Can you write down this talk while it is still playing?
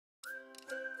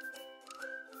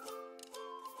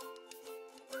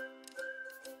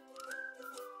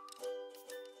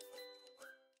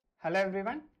Hello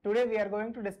everyone. Today we are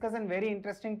going to discuss a very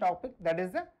interesting topic, that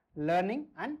is the learning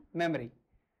and memory.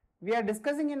 We are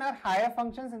discussing in our higher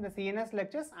functions in the CNS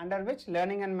lectures, under which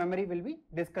learning and memory will be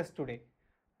discussed today.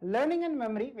 Learning and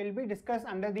memory will be discussed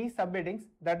under these subheadings,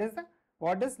 that is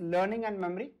what is learning and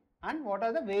memory, and what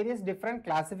are the various different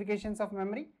classifications of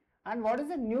memory, and what is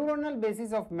the neuronal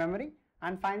basis of memory,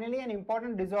 and finally an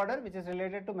important disorder which is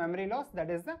related to memory loss,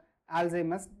 that is the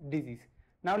Alzheimer's disease.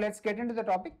 Now let's get into the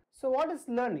topic. So what is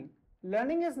learning?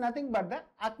 Learning is nothing but the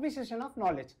acquisition of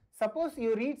knowledge. Suppose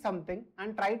you read something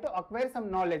and try to acquire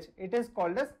some knowledge, it is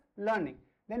called as learning.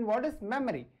 Then what is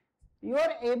memory? You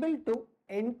are able to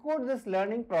encode this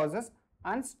learning process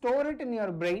and store it in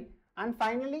your brain, and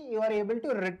finally you are able to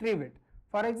retrieve it.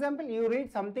 For example, you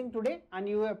read something today and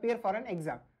you appear for an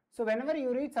exam. So whenever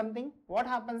you read something, what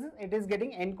happens is it is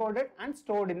getting encoded and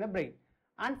stored in the brain.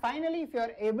 And finally, if you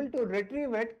are able to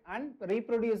retrieve it and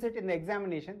reproduce it in the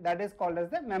examination, that is called as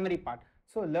the memory part.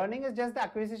 So learning is just the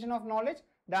acquisition of knowledge.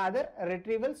 The other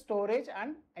retrieval, storage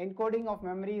and encoding of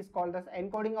memory is called as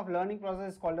encoding of learning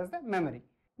process is called as the memory.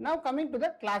 Now coming to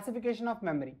the classification of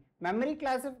memory. Memory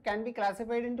can be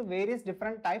classified into various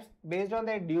different types based on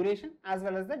their duration as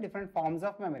well as the different forms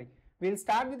of memory. We will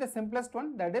start with the simplest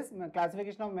one, that is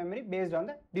classification of memory based on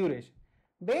the duration.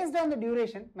 Based on the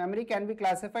duration, memory can be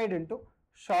classified into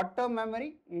short-term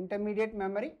memory, intermediate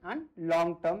memory and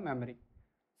long-term memory.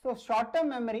 So short-term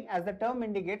memory, as the term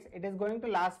indicates, it is going to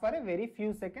last for a very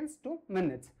few seconds to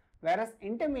minutes, whereas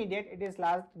intermediate, it is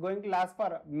going to last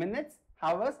for minutes,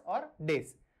 hours or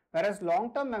days. Whereas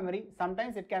long-term memory,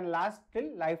 sometimes it can last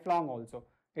till lifelong also.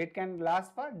 It can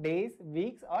last for days,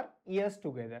 weeks or years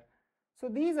together. So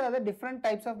these are the different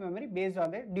types of memory based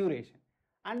on their duration.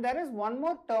 And there is one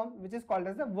more term which is called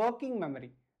as the working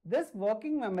memory. This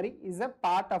working memory is a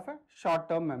part of a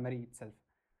short-term memory itself,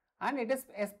 and it is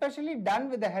especially done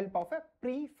with the help of a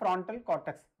prefrontal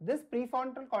cortex. This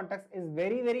prefrontal cortex is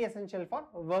very essential for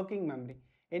working memory.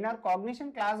 In our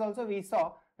cognition class also we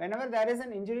saw, whenever there is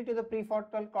an injury to the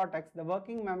prefrontal cortex, the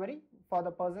working memory for the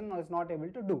person is not able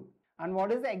to do. And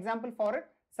what is the example for it?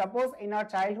 Suppose in our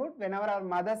childhood, whenever our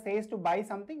mother says to buy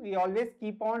something, we always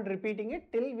keep on repeating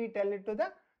it till we tell it to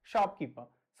the shopkeeper.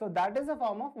 So that is a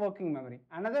form of working memory.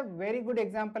 Another very good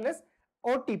example is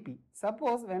OTP.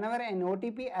 Suppose whenever an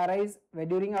OTP arrives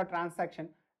during our transaction,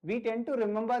 we tend to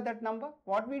remember that number.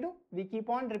 What we do? We keep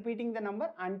on repeating the number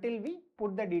until we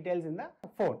put the details in the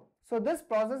phone. So this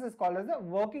process is called as the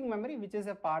working memory, which is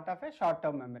a part of a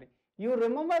short-term memory. You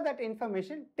remember that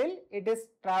information till it is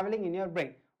traveling in your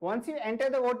brain. Once you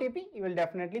enter the OTP, you will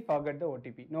definitely forget the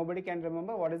OTP. Nobody can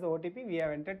remember what is the OTP we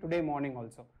have entered today morning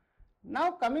also.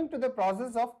 Now coming to the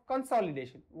process of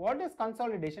consolidation. What is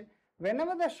consolidation?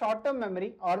 Whenever the short-term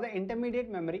memory or the intermediate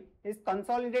memory is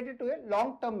consolidated to a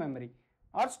long-term memory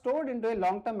or stored into a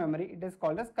long-term memory, it is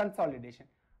called as consolidation.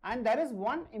 And there is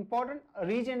one important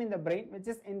region in the brain which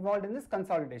is involved in this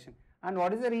consolidation. And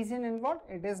what is the region involved?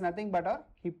 It is nothing but our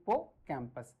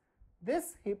hippocampus.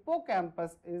 This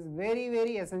hippocampus is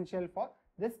very essential for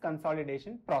this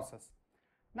consolidation process.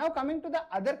 Now coming to the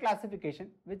other classification,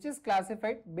 which is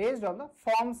classified based on the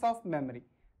forms of memory.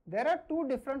 There are two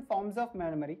different forms of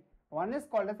memory. One is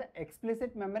called as the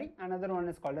explicit memory, another one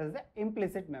is called as the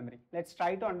implicit memory. Let's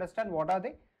try to understand what are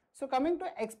they. So coming to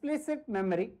explicit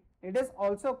memory, it is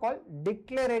also called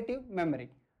declarative memory.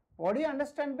 What do you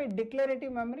understand by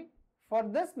declarative memory? For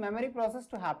this memory process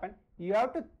to happen, you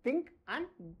have to think and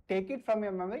take it from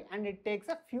your memory, and it takes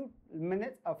a few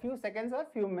minutes, a few seconds or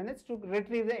few minutes to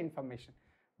retrieve the information.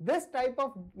 This type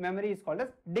of memory is called as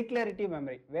declarative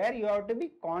memory, where you have to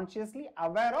be consciously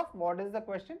aware of what is the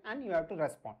question and you have to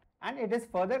respond. And it is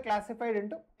further classified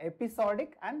into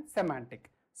episodic and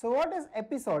semantic. So what is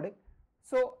episodic?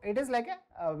 So it is like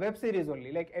a web series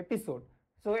only, like episode.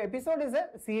 So episode is a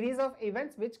series of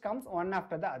events which comes one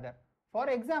after the other. For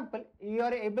example, you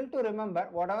are able to remember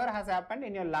whatever has happened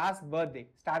in your last birthday,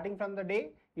 starting from the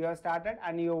day you have started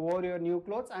and you wore your new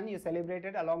clothes and you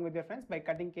celebrated along with your friends by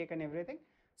cutting cake and everything.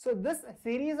 So this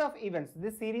series of events,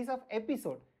 this series of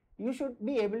episode, you should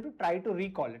be able to try to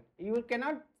recall it. You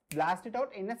cannot blast it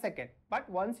out in a second, but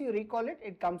once you recall it,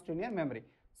 it comes to your memory.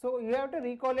 So you have to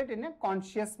recall it in a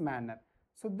conscious manner.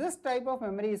 So this type of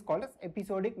memory is called as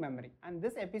episodic memory, and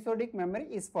this episodic memory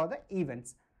is for the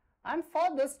events. And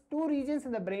for this, two regions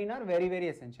in the brain are very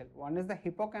essential. One is the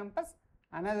hippocampus,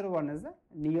 another one is the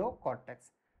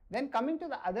neocortex. Then coming to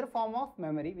the other form of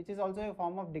memory, which is also a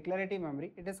form of declarative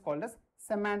memory, it is called as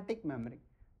semantic memory.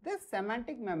 This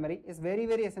semantic memory is very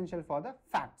essential for the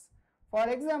facts. For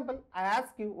example, I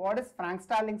ask you what is Frank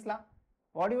Starling's law?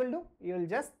 What you will do? You will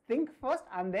just think first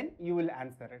and then you will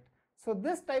answer it. So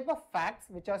this type of facts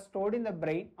which are stored in the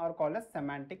brain are called as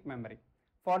semantic memory.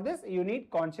 For this you need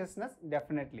consciousness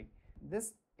definitely.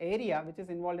 This area which is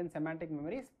involved in semantic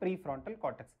memory is prefrontal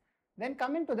cortex. Then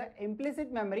coming to the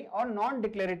implicit memory or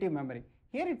non-declarative memory.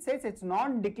 Here it says it's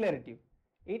non-declarative.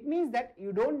 It means that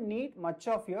you don't need much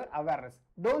of your awareness.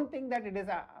 Don't think that it is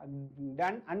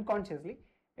done unconsciously.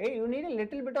 You need a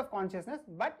little bit of consciousness,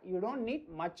 but you don't need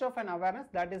much of an awareness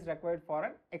that is required for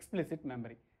an explicit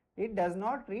memory. It does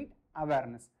not need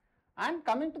awareness. And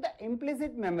coming to the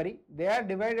implicit memory, they are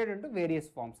divided into various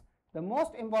forms. The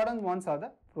most important ones are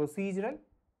the procedural,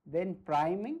 then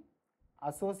priming,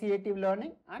 associative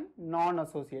learning and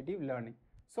non-associative learning.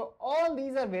 So all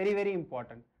these are very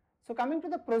important. So coming to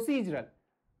the procedural,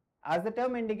 as the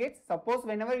term indicates, suppose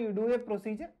whenever you do a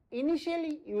procedure,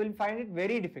 initially you will find it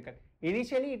very difficult.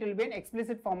 Initially it will be an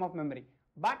explicit form of memory.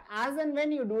 But as and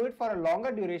when you do it for a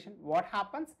longer duration, what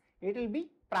happens? It will be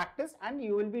practiced and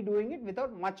you will be doing it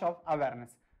without much of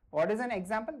awareness. What is an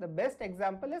example? The best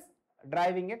example is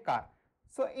driving a car.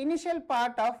 So initial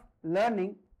part of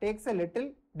learning takes a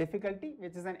little difficulty,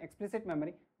 which is an explicit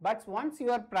memory. But once you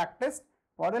are practiced,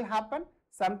 what will happen?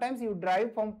 Sometimes you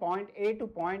drive from point A to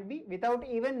point B without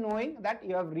even knowing that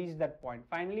you have reached that point.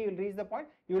 Finally, you will reach the point.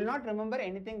 You will not remember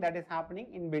anything that is happening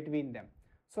in between them.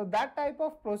 So that type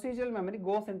of procedural memory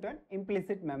goes into an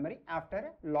implicit memory after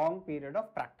a long period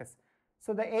of practice.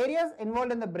 So the areas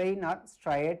involved in the brain are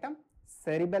striatum,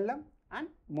 cerebellum and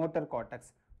motor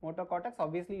cortex. Motor cortex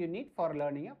obviously you need for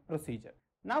learning a procedure.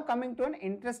 Now coming to an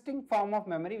interesting form of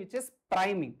memory, which is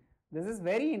priming. This is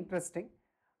very interesting.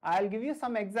 I'll give you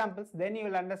some examples, then you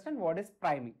will understand what is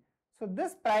priming. So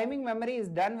this priming memory is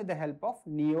done with the help of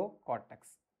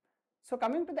neocortex. So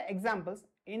coming to the examples,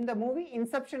 in the movie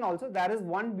Inception also there is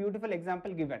one beautiful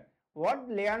example given. What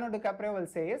Leonardo DiCaprio will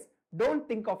say is, don't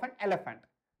think of an elephant.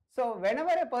 So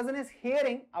whenever a person is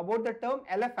hearing about the term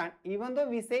elephant, even though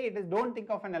we say it is don't think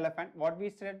of an elephant, what we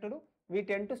tend to do? We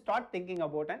tend to start thinking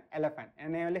about an elephant.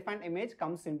 An elephant image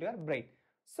comes into your brain.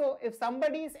 So if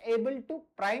somebody is able to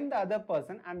prime the other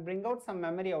person and bring out some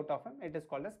memory out of him, it is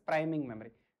called as priming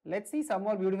memory. Let's see some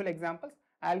more beautiful examples.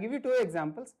 I'll give you two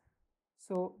examples.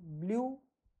 So blue,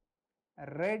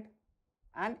 red,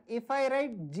 and if I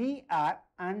write GR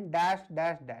and dash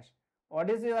dash dash, what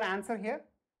is your answer here?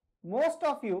 Most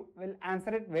of you will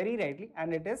answer it very rightly,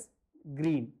 and it is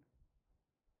green.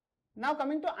 Now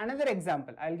coming to another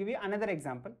example, I'll give you another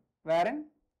example wherein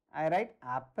I write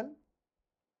apple,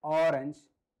 orange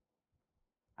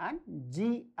and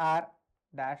GR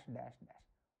dash dash dash.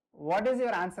 What is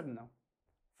your answer now?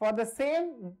 For the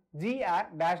same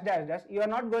GR dash dash dash, you are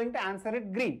not going to answer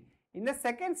it green. In the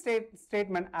second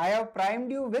statement, I have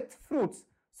primed you with fruits.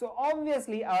 So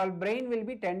obviously our brain will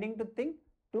be tending to think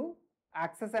to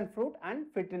access and fruit and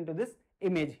fit into this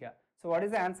image here. So what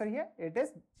is the answer here? It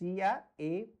is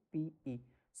GRAPE.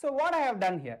 So what I have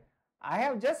done here? I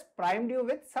have just primed you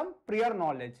with some prior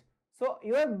knowledge. So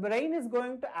your brain is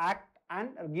going to act and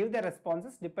give the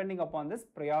responses depending upon this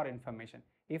prior information.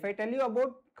 If I tell you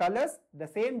about colors, the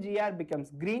same GR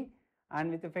becomes green,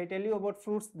 and if I tell you about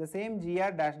fruits, the same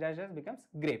GR dash dash dash becomes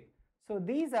grape. So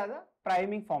these are the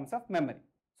priming forms of memory.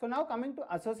 So now coming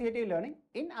to associative learning.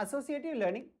 In associative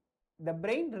learning, the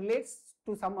brain relates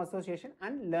to some association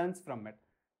and learns from it.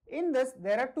 In this,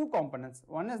 there are two components.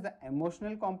 One is the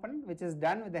emotional component, which is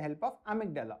done with the help of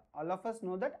amygdala. All of us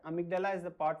know that amygdala is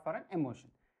the part for an emotion.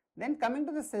 Then coming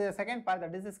to the second part,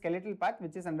 that is the skeletal part,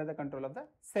 which is under the control of the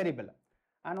cerebellum.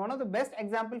 And one of the best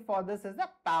example for this is the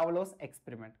Pavlov's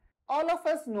experiment. All of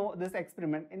us know this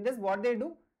experiment. In this, what they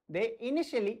do? They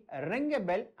initially ring a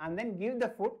bell and then give the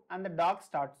food, and the dog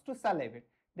starts to salivate.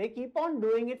 They keep on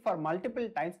doing it for multiple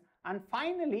times, and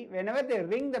finally whenever they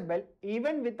ring the bell,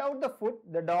 even without the food,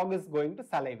 the dog is going to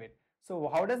salivate.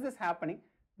 So how does this happening?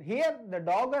 Here the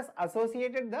dog has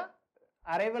associated the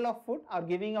arrival of food or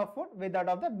giving of food with that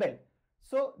of the bell.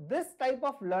 So this type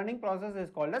of learning process is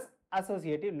called as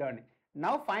associative learning.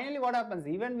 Now finally what happens?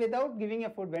 Even without giving a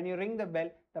food, when you ring the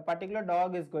bell, the particular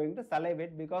dog is going to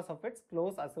salivate because of its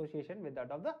close association with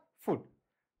that of the food.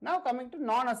 Now coming to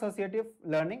non-associative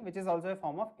learning, which is also a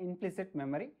form of implicit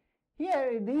memory.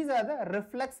 Here these are the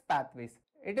reflex pathways.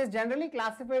 It is generally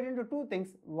classified into two things.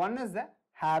 One is the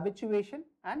habituation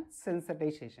and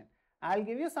sensitization. I'll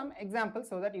give you some examples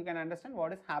so that you can understand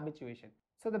what is habituation.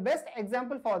 So the best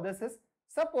example for this is,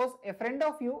 suppose a friend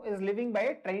of you is living by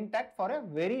a train track for a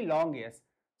very long years.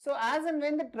 So as and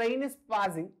when the train is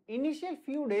passing, initial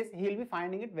few days he will be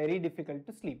finding it very difficult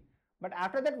to sleep. But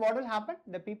after that, what will happen?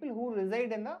 The people who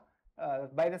reside in the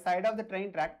by the side of the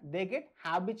train track, they get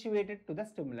habituated to the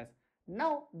stimulus.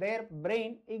 Now their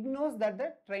brain ignores that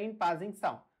the train passing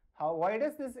sound. Why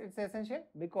does this it's essential?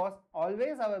 Because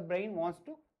always our brain wants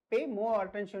to pay more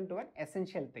attention to an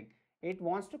essential thing. It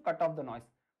wants to cut off the noise.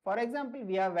 For example,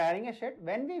 we are wearing a shirt.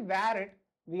 When we wear it,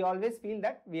 we always feel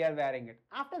that we are wearing it.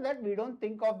 After that, we don't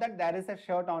think of that there is a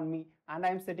shirt on me and I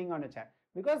am sitting on a chair.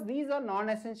 Because these are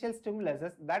non-essential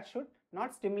stimuluses that should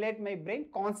not stimulate my brain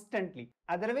constantly.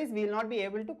 Otherwise, we will not be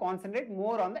able to concentrate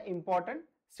more on the important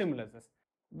stimuluses.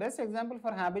 Best example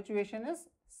for habituation is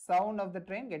sound of the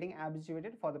train getting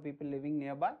habituated for the people living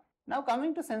nearby. Now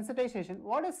coming to sensitization,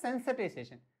 what is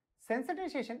sensitization?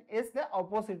 Sensitization is the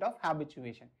opposite of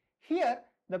habituation. Here,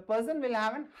 the person will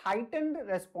have a heightened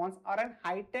response or a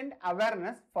heightened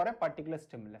awareness for a particular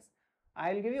stimulus.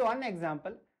 I will give you one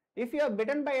example. If you are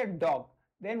bitten by a dog,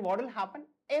 then what will happen?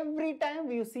 Every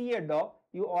time you see a dog,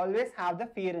 you always have the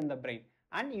fear in the brain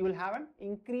and you will have an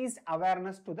increased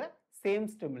awareness to the same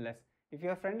stimulus. If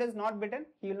your friend is not bitten,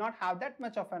 he will not have that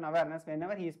much of an awareness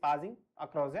whenever he is passing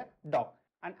across a dog.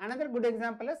 And another good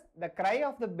example is the cry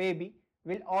of the baby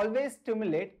will always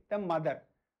stimulate the mother.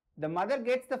 The mother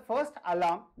gets the first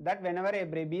alarm that whenever a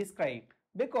baby is crying,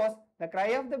 because the cry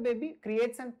of the baby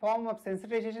creates a form of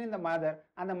sensitization in the mother,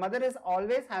 and the mother is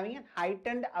always having a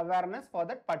heightened awareness for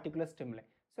that particular stimuli.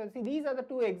 So see, these are the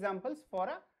two examples for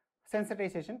a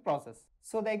sensitization process.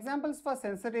 So the examples for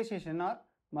sensitization are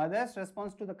mother's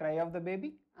response to the cry of the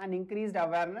baby and increased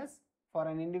awareness for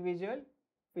an individual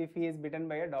if he is bitten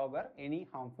by a dog or any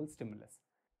harmful stimulus.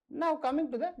 Now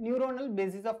coming to the neuronal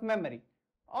basis of memory.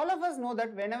 All of us know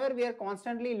that whenever we are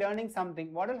constantly learning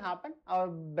something, what will happen? Our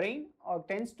brain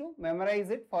tends to memorize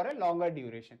it for a longer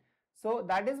duration. So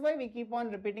that is why we keep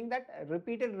on repeating that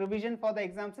repeated revision for the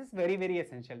exams is very, very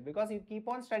essential, because you keep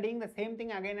on studying the same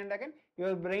thing again and again,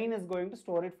 your brain is going to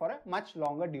store it for a much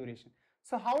longer duration.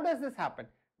 So how does this happen?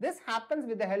 This happens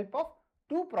with the help of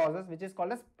two processes which is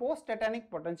called as post-tetanic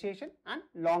potentiation and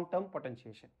long-term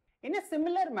potentiation. In a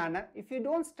similar manner, if you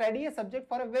don't study a subject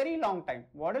for a very long time,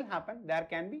 what will happen? There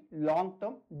can be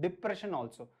long-term depression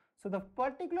also. So the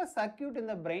particular circuit in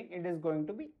the brain, it is going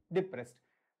to be depressed.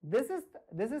 This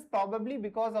is probably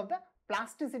because of the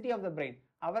plasticity of the brain.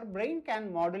 Our brain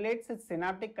can modulate its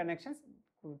synaptic connections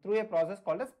through a process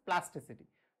called as plasticity.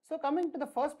 So coming to the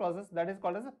first process, that is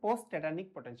called as a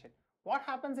post-tetanic potential. What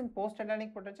happens in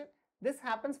post-tetanic potential? This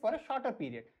happens for a shorter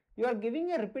period. You are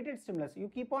giving a repeated stimulus. You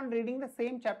keep on reading the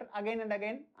same chapter again and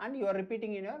again and you are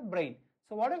repeating in your brain.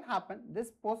 So what will happen?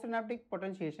 This postsynaptic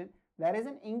potentiation, there is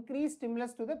an increased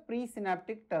stimulus to the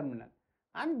presynaptic terminal.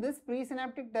 And this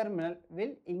presynaptic terminal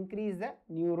will increase the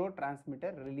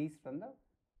neurotransmitter release from the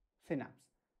synapse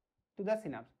to the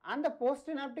synapse. And the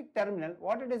postsynaptic terminal,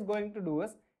 what it is going to do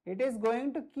is, it is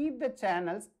going to keep the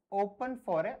channels open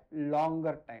for a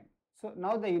longer time. So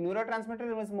now the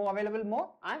neurotransmitter is more available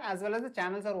more, and as well as the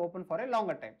channels are open for a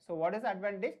longer time. So what is the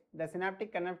advantage? The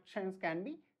synaptic connections can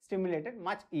be stimulated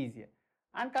much easier.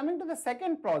 And coming to the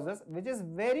second process, which is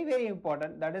very, very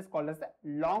important, that is called as the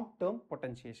long-term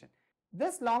potentiation.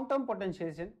 This long-term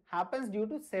potentiation happens due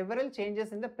to several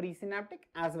changes in the presynaptic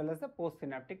as well as the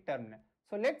postsynaptic terminal.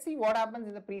 So let's see what happens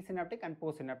in the presynaptic and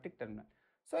postsynaptic terminal.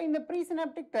 So in the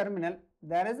presynaptic terminal,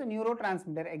 there is a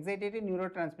neurotransmitter, excitated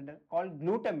neurotransmitter called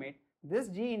glutamate. This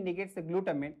G indicates the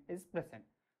glutamate is present.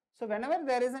 So whenever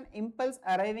there is an impulse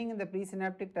arriving in the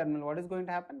presynaptic terminal, what is going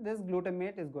to happen? This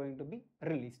glutamate is going to be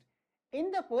released.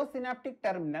 In the postsynaptic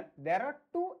terminal, there are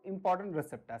two important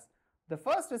receptors. The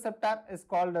first receptor is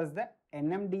called as the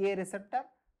NMDA receptor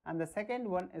and the second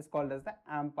one is called as the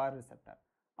AMPA receptor.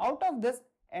 Out of this,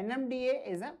 NMDA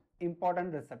is an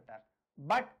important receptor,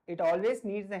 but it always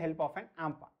needs the help of an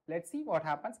AMPA. Let's see what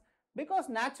happens. Because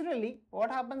naturally,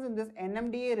 what happens in this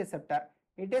NMDA receptor,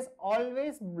 it is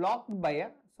always blocked by a,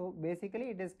 so basically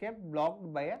it is kept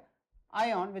blocked by a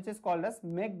ion which is called as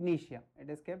magnesium. It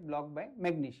is kept blocked by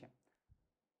magnesium.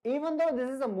 Even though this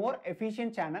is a more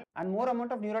efficient channel and more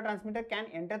amount of neurotransmitter can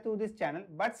enter through this channel,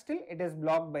 but still it is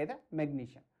blocked by the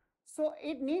magnesium. So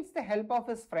it needs the help of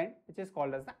its friend which is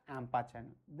called as the AMPA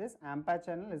channel. This AMPA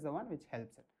channel is the one which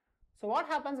helps it. So what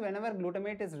happens whenever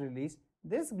glutamate is released?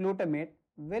 This glutamate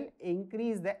will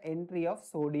increase the entry of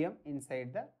sodium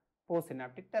inside the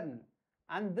postsynaptic terminal.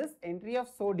 And this entry of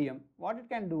sodium, what it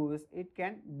can do is it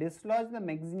can dislodge the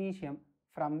magnesium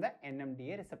from the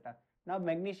NMDA receptor. Now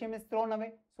magnesium is thrown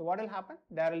away. So what will happen?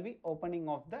 There will be opening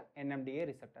of the NMDA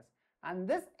receptors. And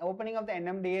this opening of the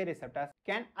NMDA receptors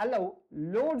can allow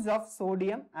loads of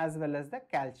sodium as well as the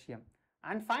calcium.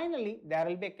 And finally, there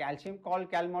will be a calcium called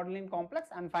calmodulin complex,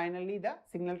 and finally the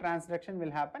signal transduction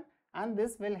will happen, and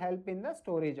this will help in the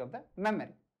storage of the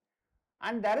memory.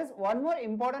 And there is one more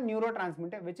important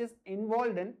neurotransmitter which is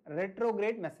involved in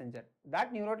retrograde messenger.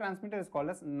 That neurotransmitter is called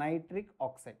as nitric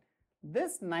oxide.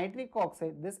 This nitric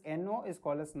oxide, this NO is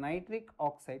called as nitric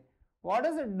oxide. What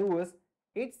does it do is,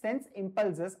 it sends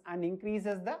impulses and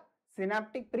increases the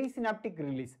presynaptic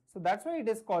release. So that's why it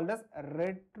is called as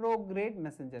retrograde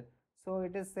messenger. So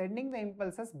it is sending the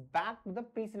impulses back to the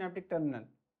presynaptic terminal.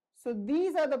 So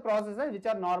these are the processes which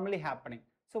are normally happening.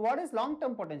 So what is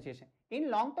long-term potentiation? In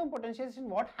long-term potentiation,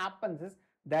 what happens is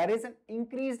there is an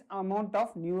increased amount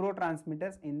of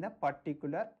neurotransmitters in the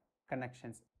particular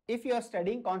connections. If you are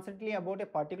studying constantly about a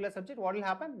particular subject, what will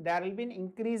happen? There will be an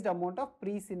increased amount of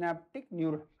presynaptic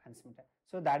neurotransmitter.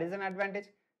 So that is an advantage.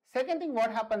 Second thing,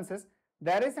 what happens is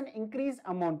there is an increased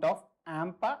amount of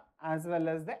AMPA as well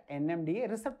as the NMDA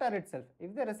receptor itself.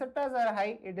 If the receptors are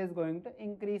high, it is going to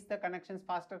increase the connections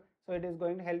faster. So it is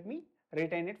going to help me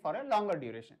retain it for a longer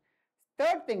duration.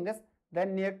 Third thing is the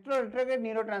retrograde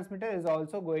neurotransmitter is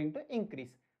also going to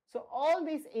increase. So all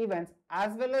these events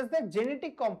as well as the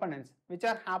genetic components which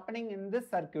are happening in this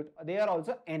circuit, they are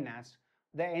also enhanced.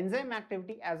 The enzyme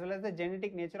activity as well as the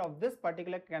genetic nature of this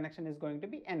particular connection is going to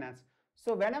be enhanced.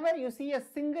 So whenever you see a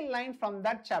single line from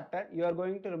that chapter, you are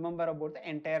going to remember about the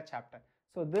entire chapter.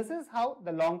 So this is how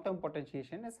the long-term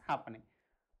potentiation is happening.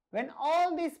 When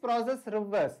all these processes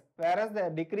reverse, whereas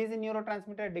the decrease in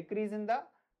neurotransmitter, decrease in the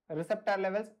receptor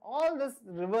levels, all this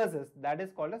reverses, that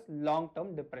is called as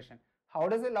long-term depression. How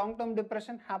does a long-term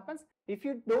depression happens? If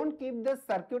you don't keep the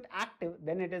circuit active,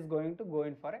 then it is going to go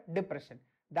in for a depression.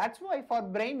 That's why for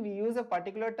brain we use a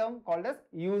particular term called as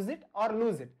use it or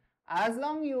lose it. As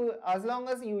long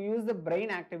as you use the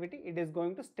brain activity, it is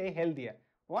going to stay healthier.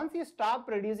 Once you stop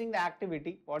reducing the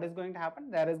activity, what is going to happen?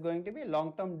 There is going to be a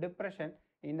long-term depression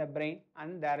in the brain,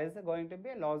 and there is going to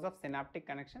be a loss of synaptic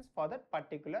connections for that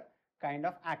particular kind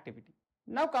of activity.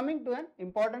 Now coming to an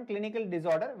important clinical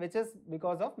disorder which is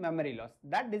because of memory loss.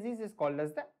 That disease is called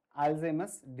as the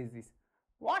Alzheimer's disease.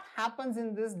 What happens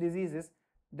in this disease is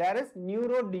there is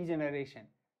neurodegeneration.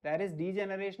 There is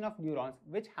degeneration of neurons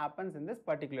which happens in this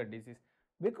particular disease,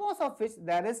 because of which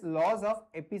there is loss of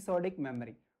episodic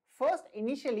memory. First,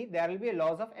 initially there will be a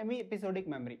loss of episodic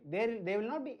memory. They will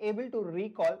not be able to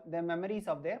recall the memories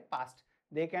of their past.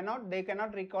 They cannot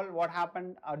recall what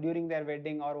happened during their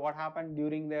wedding or what happened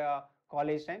during their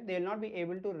college time. They will not be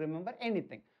able to remember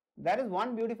anything. There is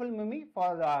one beautiful movie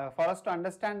for us to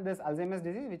understand this Alzheimer's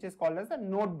disease, which is called as the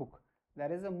Notebook.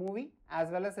 There is a movie as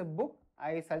well as a book.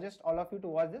 I suggest all of you to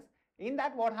watch this. In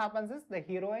that, what happens is the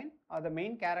heroine or the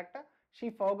main character,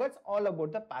 she forgets all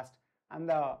about the past, and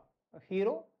the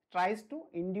hero tries to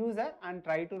induce her and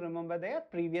try to remember their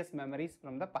previous memories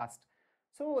from the past.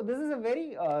 So this is a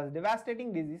very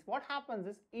devastating disease. What happens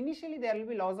is initially there will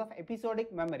be loss of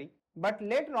episodic memory, but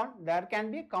later on there can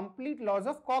be a complete loss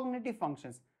of cognitive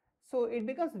functions. So it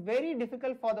becomes very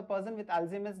difficult for the person with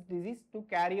Alzheimer's disease to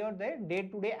carry out their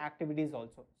day-to-day activities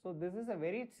also. So this is a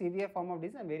very severe form of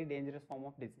disease and very dangerous form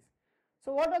of disease.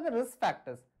 So what are the risk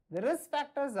factors? The risk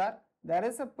factors are, there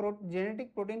is a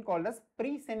genetic protein called as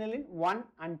presenilin 1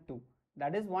 and 2.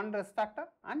 That is one risk factor,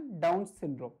 and Down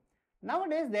syndrome.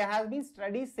 Nowadays there has been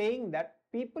studies saying that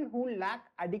people who lack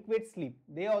adequate sleep,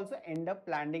 they also end up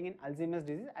landing in Alzheimer's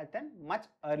disease at a much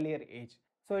earlier age.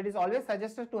 So it is always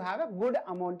suggested to have a good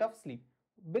amount of sleep,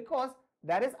 because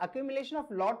there is accumulation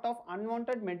of lot of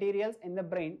unwanted materials in the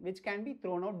brain which can be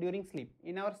thrown out during sleep.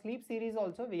 In our sleep series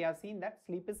also we have seen that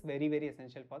sleep is very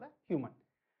essential for the human.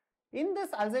 In this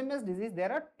Alzheimer's disease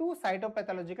there are two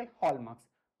cytopathological hallmarks.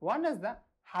 One is the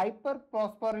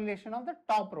hyperphosphorylation of the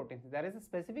tau proteins. There is a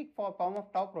specific form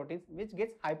of tau proteins which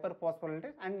gets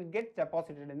hyperphosphorylated and it gets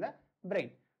deposited in the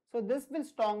brain. So this will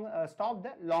stop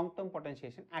the long-term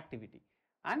potentiation activity.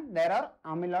 And there are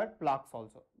amyloid plaques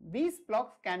also. These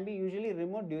plaques can be usually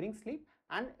removed during sleep,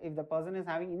 and if the person is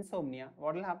having insomnia,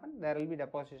 what will happen? There will be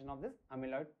deposition of this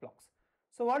amyloid plaques.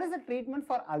 So what is the treatment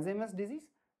for Alzheimer's disease?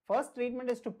 First treatment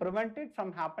is to prevent it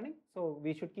from happening. So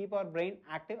we should keep our brain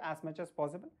active as much as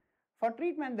possible. For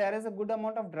treatment, there is a good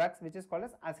amount of drugs which is called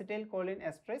as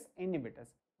acetylcholinesterase inhibitors.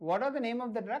 What are the name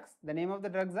of the drugs? The name of the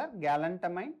drugs are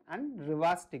galantamine and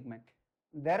rivastigmine.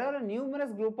 There are a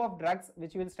numerous group of drugs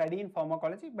which we will study in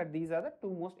pharmacology, but these are the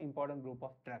two most important group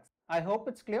of drugs. I hope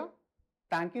it's clear.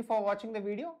 Thank you for watching the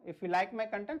video. If you like my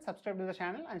content, subscribe to the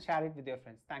channel and share it with your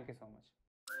friends. Thank you so much.